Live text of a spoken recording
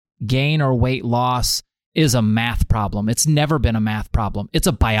gain or weight loss is a math problem. It's never been a math problem. It's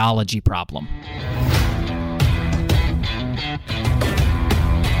a biology problem.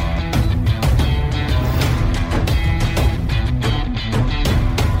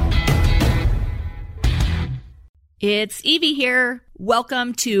 It's Evie here.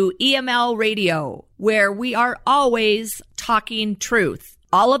 Welcome to EML Radio, where we are always talking truth.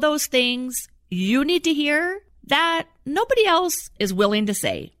 All of those things you need to hear that nobody else is willing to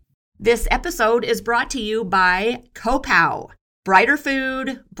say. This episode is brought to you by Copow. Brighter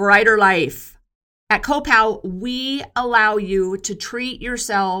food, brighter life. At Copow, we allow you to treat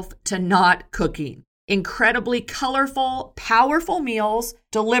yourself to not cooking. Incredibly colorful, powerful meals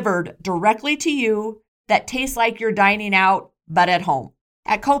delivered directly to you that taste like you're dining out, but at home.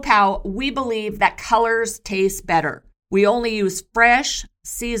 At Copow, we believe that colors taste better. We only use fresh,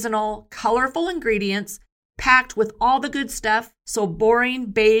 seasonal, colorful ingredients packed with all the good stuff, so boring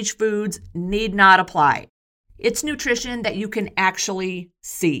beige foods need not apply. It's nutrition that you can actually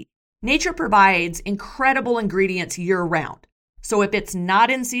see. Nature provides incredible ingredients year-round. So if it's not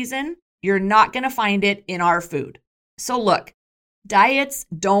in season, you're not going to find it in our food. So look, diets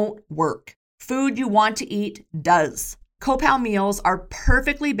don't work. Food you want to eat does. Copow meals are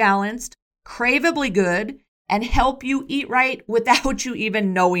perfectly balanced, craveably good, and help you eat right without you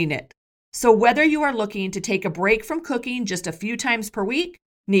even knowing it. So whether you are looking to take a break from cooking just a few times per week,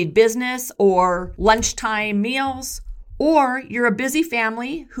 need business or lunchtime meals, or you're a busy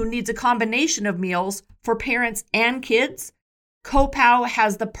family who needs a combination of meals for parents and kids, Copow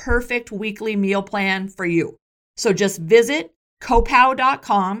has the perfect weekly meal plan for you. So just visit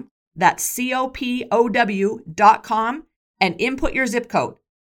copow.com, that's COPOW.com, and input your zip code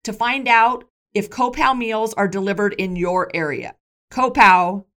to find out if Copow meals are delivered in your area.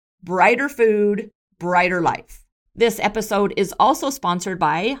 Copow, brighter food, brighter life. This episode is also sponsored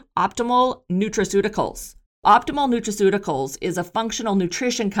by Optimal Nutraceuticals. Optimal Nutraceuticals is a functional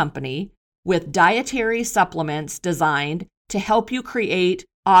nutrition company with dietary supplements designed to help you create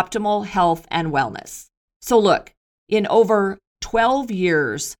optimal health and wellness. So look, in over 12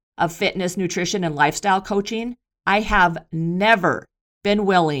 years of fitness, nutrition, and lifestyle coaching, I have never been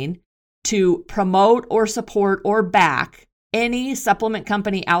willing to promote or support or back any supplement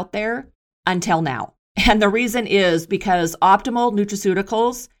company out there until now. And the reason is because Optimal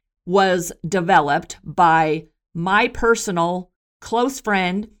Nutraceuticals was developed by my personal close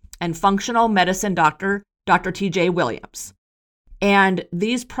friend and functional medicine doctor, Dr. TJ Williams. And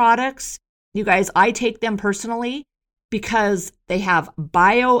these products, you guys, I take them personally because they have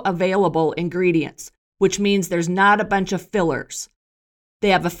bioavailable ingredients, which means there's not a bunch of fillers.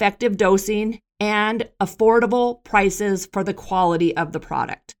 They have effective dosing and affordable prices for the quality of the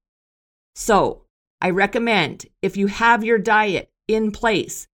product. So I recommend if you have your diet in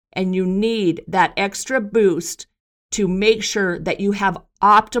place and you need that extra boost to make sure that you have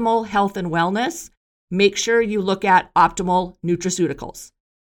optimal health and wellness, make sure you look at Optimal Nutraceuticals.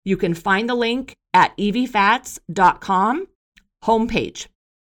 You can find the link at evfats.com homepage.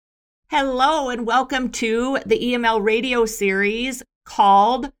 Hello and welcome to the EML radio series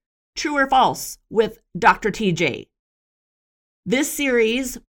called True or False with Dr. TJ. This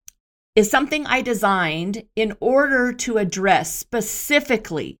series is something I designed in order to address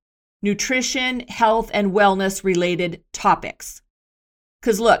specifically nutrition, health, and wellness related topics.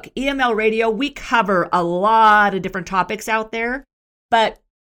 Because look, EML Radio, we cover a lot of different topics out there, but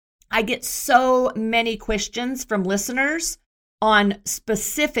I get so many questions from listeners on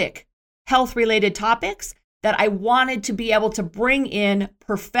specific health-related topics that I wanted to be able to bring in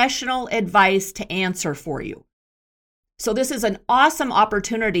professional advice to answer for you. So this is an awesome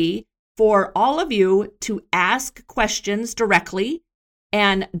opportunity for all of you to ask questions directly,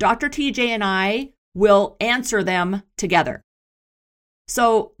 and Dr. TJ and I will answer them together.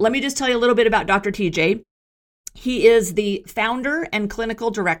 So let me just tell you a little bit about Dr. TJ. He is the founder and clinical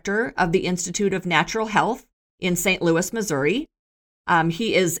director of the Institute of Natural Health in St. Louis, Missouri.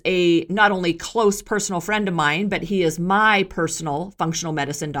 He is a not only close personal friend of mine, but he is my personal functional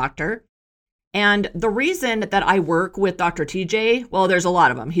medicine doctor. And the reason that I work with Dr. TJ, well, there's a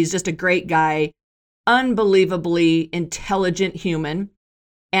lot of them. He's just a great guy, unbelievably intelligent human.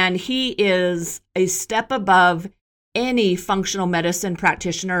 And he is a step above any functional medicine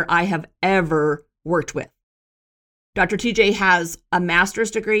practitioner I have ever worked with. Dr. TJ has a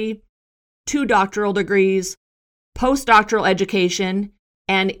master's degree, 2 doctoral degrees, postdoctoral education,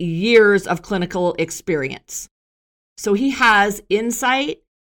 and years of clinical experience. So he has insight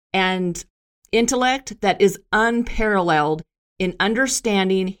and intellect that is unparalleled in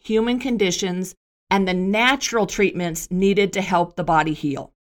understanding human conditions and the natural treatments needed to help the body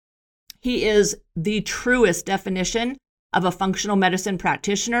heal. He is the truest definition of a functional medicine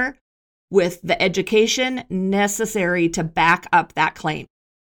practitioner with the education necessary to back up that claim.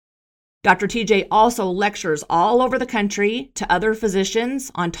 Dr. TJ also lectures all over the country to other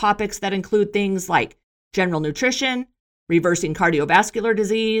physicians on topics that include things like general nutrition, reversing cardiovascular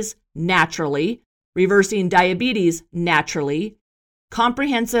disease naturally, reversing diabetes naturally,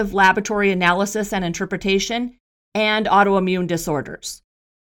 comprehensive laboratory analysis and interpretation, and autoimmune disorders.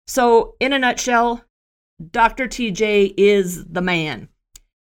 So, in a nutshell, Dr. TJ is the man.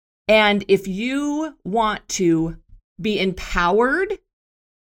 And if you want to be empowered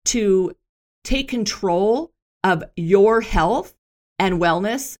to take control of your health and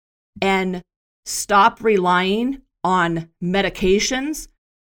wellness and stop relying on medications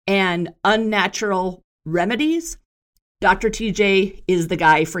and unnatural remedies, Dr. TJ is the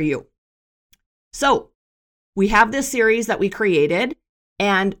guy for you. So, we have this series that we created,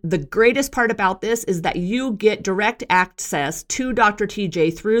 and the greatest part about this is that you get direct access to Dr.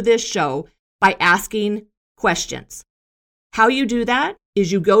 TJ through this show by asking questions. How you do that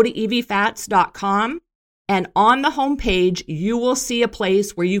is you go to evfats.com, and on the homepage, you will see a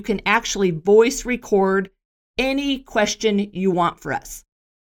place where you can actually voice record any question you want for us.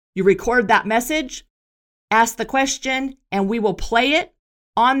 You record that message, ask the question, and we will play it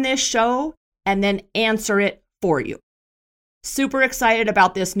on this show and then answer it for you. Super excited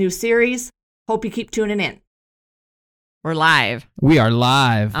about this new series. Hope you keep tuning in. We're live. We are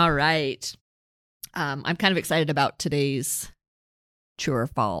live. All right. I'm kind of excited about today's True or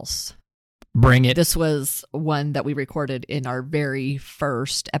False. Bring it. This was one that we recorded in our very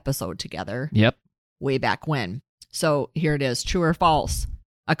first episode together. Yep. Way back when. So here it is. True or false?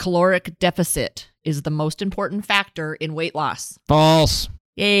 A caloric deficit is the most important factor in weight loss. False.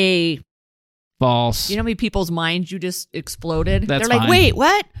 Yay. False. You know how many people's minds you just exploded? That's They're like, fine. wait,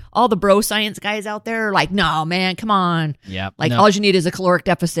 what? All the bro science guys out there are like, no, man, come on. Yep. Like, No. all you need is a caloric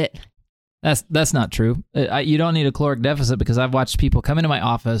deficit. That's not true. You don't need a caloric deficit, because I've watched people come into my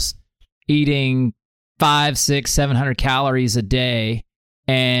office eating 500, 600, 700 calories a day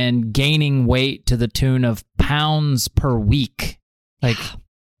and gaining weight to the tune of pounds per week. Like,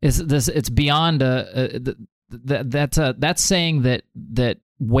 it's beyond that's saying that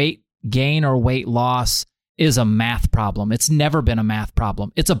weight gain or weight loss is a math problem. It's never been a math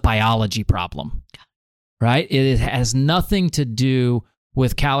problem. It's a biology problem, right? It has nothing to do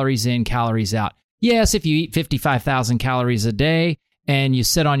with calories in, calories out. Yes, if you eat 55,000 calories a day and you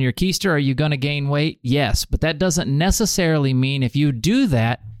sit on your keister, are you going to gain weight? Yes, but that doesn't necessarily mean if you do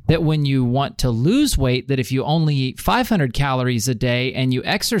that when you want to lose weight, that if you only eat 500 calories a day and you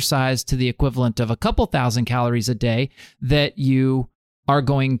exercise to the equivalent of a couple thousand calories a day, that you are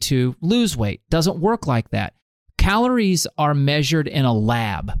going to lose weight. Doesn't work like that. Calories are measured in a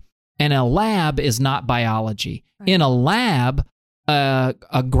lab, and a lab is not biology. Right. In a lab,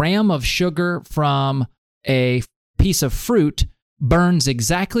 a gram of sugar from a piece of fruit burns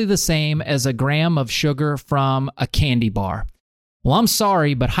exactly the same as a gram of sugar from a candy bar. Well, I'm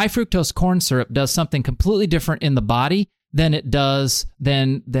sorry, but high fructose corn syrup does something completely different in the body than it does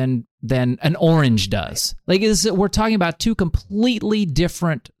than an orange does. Like, we're talking about two completely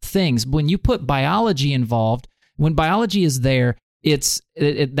different things. When you put biology involved, when biology is there,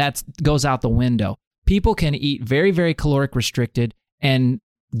 that goes out the window. People can eat very, very caloric restricted and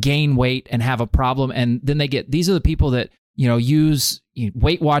gain weight and have a problem, and then these are the people that use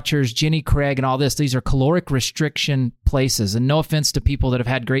Weight Watchers, Jenny Craig, and all this. These are caloric restriction places, and no offense to people that have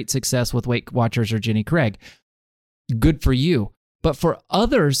had great success with Weight Watchers or Jenny Craig. Good for you. But for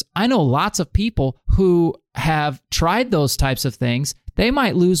others, I know lots of people who have tried those types of things. They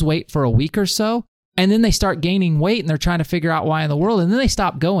might lose weight for a week or so, and then they start gaining weight, and they're trying to figure out why in the world, and then they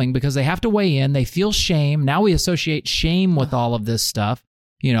stop going because they have to weigh in. They feel shame. Now we associate shame with all of this stuff.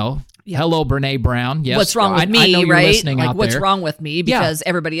 Yeah. Hello, Brene Brown. Yes, what's wrong with me, I know you're right? listening like, out what's there. wrong with me? Because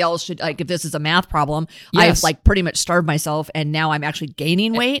everybody else should, like, if this is a math problem, Yes. I've pretty much starved myself, and now I'm actually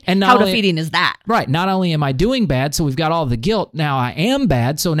gaining weight. And not how only- defeating is that? Right. Not only am I doing bad, so we've got all the guilt. Now I am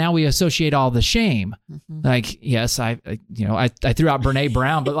bad, so now we associate all the shame. Mm-hmm. Like, yes, I threw out Brene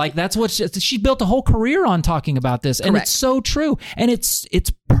Brown, but that's what she built a whole career on talking about this, and Correct. it's so true, and it's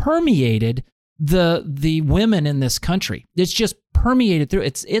permeated the women in this country. It's just permeated through.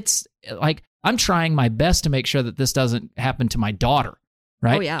 It's like, I'm trying my best to make sure that this doesn't happen to my daughter.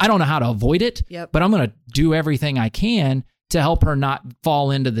 Right? Oh, yeah. I don't know how to avoid it, but I'm going to do everything I can to help her not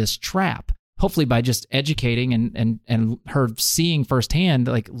fall into this trap. Hopefully by just educating and her seeing firsthand,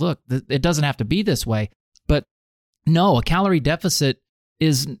 like, look, it doesn't have to be this way. But no, a calorie deficit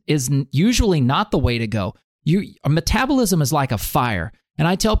is usually not the way to go. A metabolism is like a fire, And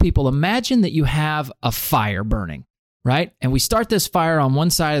I tell people, imagine that you have a fire burning, right? And we start this fire on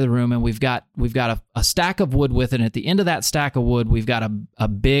one side of the room, and we've got a stack of wood with it. And at the end of that stack of wood, we've got a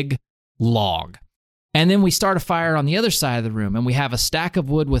big log. And then we start a fire on the other side of the room, and we have a stack of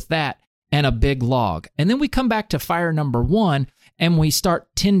wood with that and a big log. And then we come back to fire number 1, and we start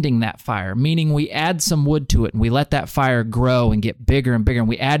tending that fire, meaning we add some wood to it, and we let that fire grow and get bigger and bigger, and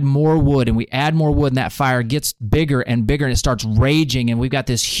we add more wood, and we add more wood, and that fire gets bigger and bigger, and it starts raging, and we've got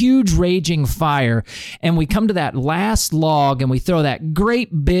this huge raging fire, and we come to that last log, and we throw that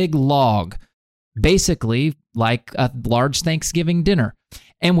great big log, basically like a large Thanksgiving dinner,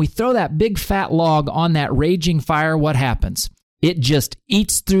 and we throw that big fat log on that raging fire. What happens? It just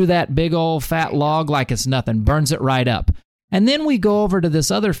eats through that big old fat log like it's nothing, burns it right up. And then we go over to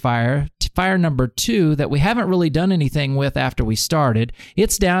this other fire, fire number 2, that we haven't really done anything with after we started.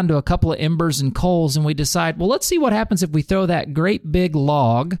 It's down to a couple of embers and coals, and we decide, well, let's see what happens if we throw that great big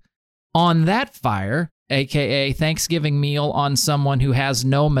log on that fire, aka Thanksgiving meal on someone who has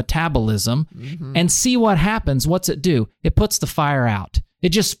no metabolism, and see what happens. What's it do? It puts the fire out. It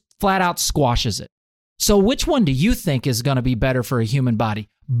just flat out squashes it. So which one do you think is going to be better for a human body?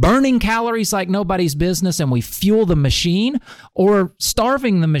 Burning calories like nobody's business and we fuel the machine, or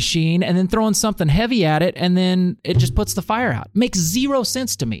starving the machine and then throwing something heavy at it and then it just puts the fire out? Makes zero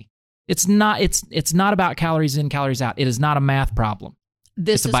sense to me. It's not about calories in, calories out. It is not a math problem.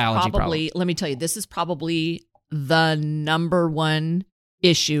 This it's a is biology probably, problem. let me tell you, this is probably the number one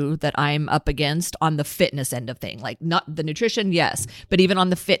issue that I'm up against on the fitness end of thing. Like, not the nutrition, yes, but even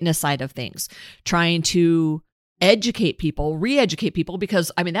on the fitness side of things, trying to educate people, re-educate people,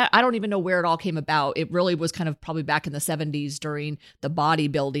 because I mean, that, I don't even know where it all came about. It really was kind of probably back in the 70s during the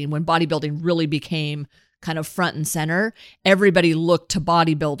bodybuilding, when bodybuilding really became kind of front and center. Everybody looked to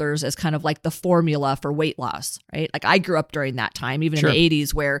bodybuilders as kind of like the formula for weight loss, right? Like, I grew up during that time, even in the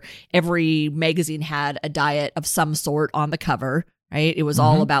 80s, where every magazine had a diet of some sort on the cover, right? It was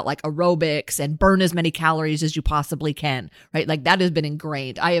all about like aerobics and burn as many calories as you possibly can, right? Like, that has been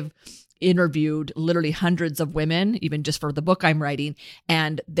ingrained. I have interviewed literally hundreds of women, even just for the book I'm writing,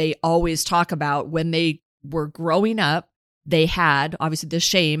 and they always talk about when they were growing up, they had, obviously this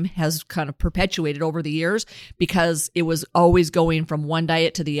shame has kind of perpetuated over the years because it was always going from one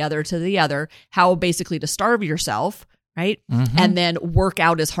diet to the other, how basically to starve yourself, right? And then work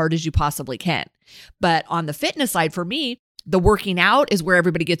out as hard as you possibly can. But on the fitness side, for me, the working out is where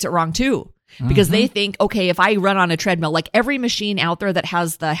everybody gets it wrong too. Because they think, okay, if I run on a treadmill, like every machine out there that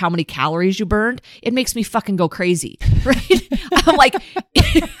has the how many calories you burned, it makes me fucking go crazy, right? I'm like,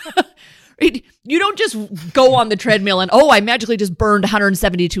 you don't just go on the treadmill and, oh, I magically just burned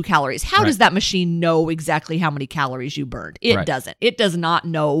 172 calories. How does that machine know exactly how many calories you burned? It doesn't. It does not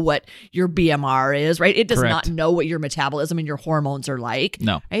know what your BMR is, right? It does not know what your metabolism and your hormones are like.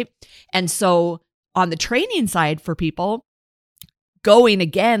 No. Right? And so on the training side for people, going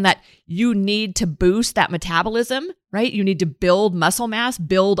again, that you need to boost that metabolism, right? You need to build muscle mass,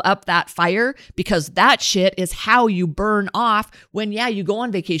 build up that fire, because that shit is how you burn off when, you go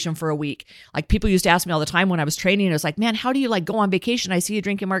on vacation for a week. Like, people used to ask me all the time when I was training, it was like, man, how do you like go on vacation? I see you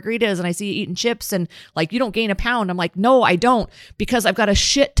drinking margaritas and I see you eating chips and like you don't gain a pound. I'm like, no, I don't, because I've got a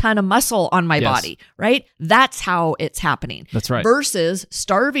shit ton of muscle on my body, right? That's how it's happening. That's right. Versus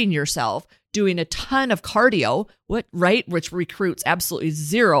starving yourself, doing a ton of cardio, which recruits absolutely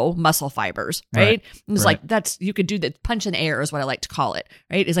zero muscle fibers, right? It's like, you could do the punch in air is what I like to call it,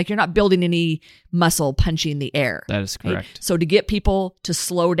 right? It's like you're not building any muscle punching the air. That is correct. Right? So to get people to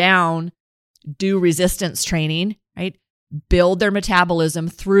slow down, do resistance training, right? Build their metabolism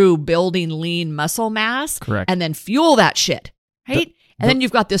through building lean muscle mass, correct, and then fuel that shit, right? And then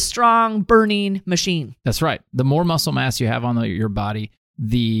you've got this strong burning machine. That's right. The more muscle mass you have on your body,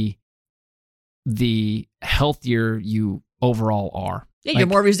 the healthier you overall are. Yeah, you're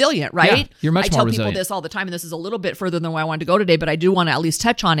more resilient, right? Yeah, you're much more resilient. I tell people this all the time, and this is a little bit further than where I wanted to go today, but I do want to at least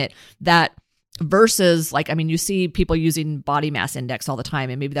touch on it, that versus, like, I mean, you see people using body mass index all the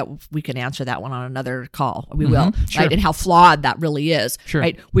time, and maybe that we can answer that one on another call. We will, right? And how flawed that really is,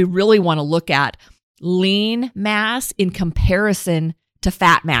 right? We really want to look at lean mass in comparison to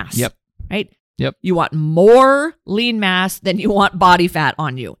fat mass, right? Yep. You want more lean mass than you want body fat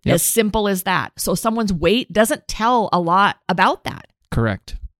on you. As simple as that. So someone's weight doesn't tell a lot about that.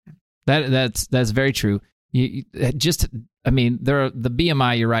 Correct. That's very true. The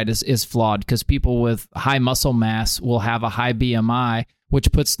BMI, you're right, is flawed, because people with high muscle mass will have a high BMI,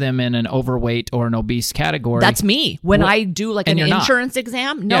 which puts them in an overweight or an obese category. That's me. When I do like an and you're insurance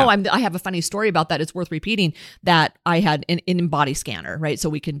exam. No, Yeah. I have a funny story about that. It's worth repeating that I had an body scanner, right? So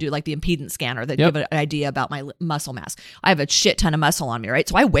we can do like the impedance scanner that Yep. give an idea about my muscle mass. I have a shit ton of muscle on me, right?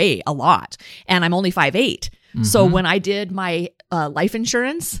 So I weigh a lot and I'm only 5'8". So when I did my life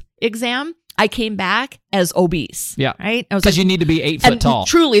insurance exam, I came back as obese. Yeah. Right? I was because like, you need to be 8 foot and tall.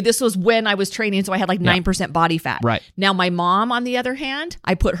 truly, this was when I was training, so I had like Yeah. 9% body fat. Right. Now, my mom, on the other hand,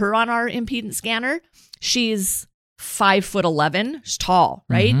 I put her on our impedance scanner. She's 5'11", she's tall,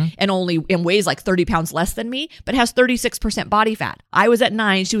 right? And weighs like 30 pounds less than me, but has 36% body fat. I was at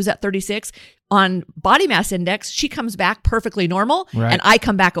 9, she was at 36. On body mass index, she comes back perfectly normal, Right. and I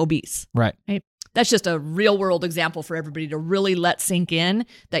come back obese. Right. Right? That's just a real world example for everybody to really let sink in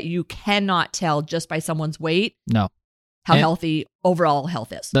that you cannot tell just by someone's weight No. how And- healthy overall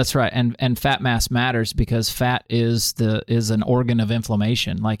health is. That's right. And fat mass matters because fat is an organ of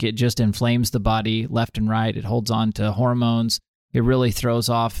inflammation. Like it just inflames the body left and right. It holds on to hormones. It really throws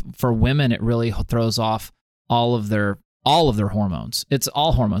off, for women, it really throws off all of their hormones. It's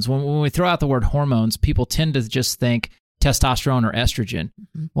all hormones. When we throw out the word hormones, people tend to just think testosterone or estrogen.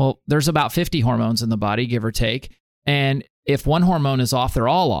 Well, there's about 50 hormones in the body, give or take. And if one hormone is off, they're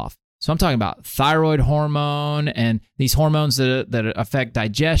all off. So I'm talking about thyroid hormone and these hormones that affect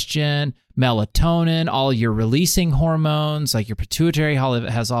digestion, melatonin, all your releasing hormones, like your pituitary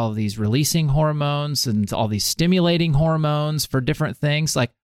has all of these releasing hormones and all these stimulating hormones for different things.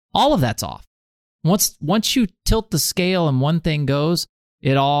 Like all of that's off. Once you tilt the scale and one thing goes,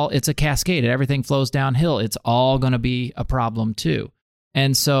 it's a cascade. Everything flows downhill. It's all going to be a problem too.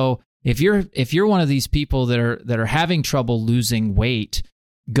 And so if you're one of these people that are having trouble losing weight,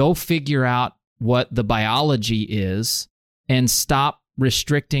 go figure out what the biology is and stop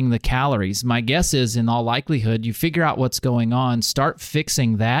restricting the calories. My guess is, in all likelihood, you figure out what's going on, start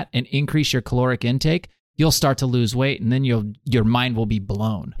fixing that, and increase your caloric intake. You'll start to lose weight, and then your mind will be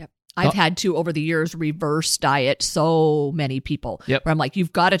blown. Yep. I've had to, over the years, reverse diet so many people. Yep. Where I'm like,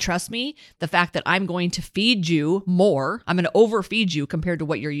 you've got to trust me. The fact that I'm going to feed you more, I'm going to overfeed you compared to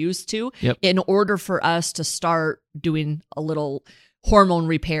what you're used to, Yep. in order for us to start doing a little hormone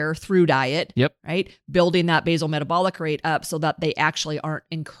repair through diet. Yep. Right? Building that basal metabolic rate up so that they actually aren't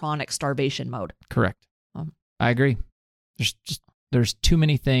in chronic starvation mode. Correct. I agree. There's too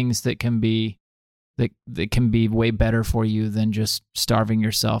many things that can be way better for you than just starving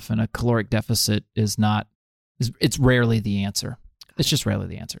yourself, and a caloric deficit it's rarely the answer. It's just rarely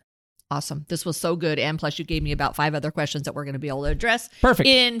the answer. Awesome. This was so good. And plus you gave me about 5 other questions that we're going to be able to address Perfect.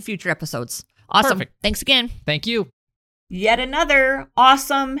 in future episodes. Awesome. Perfect. Thanks again. Thank you. Yet another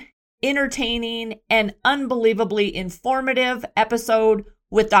awesome, entertaining, and unbelievably informative episode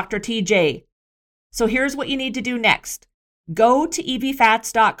with Dr. TJ. So here's what you need to do next. Go to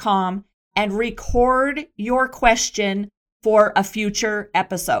evfats.com and record your question for a future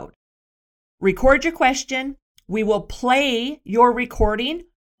episode. Record your question. We will play your recording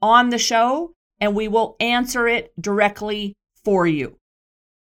on the show, and we will answer it directly for you.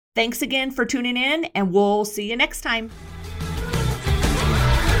 Thanks again for tuning in, and we'll see you next time.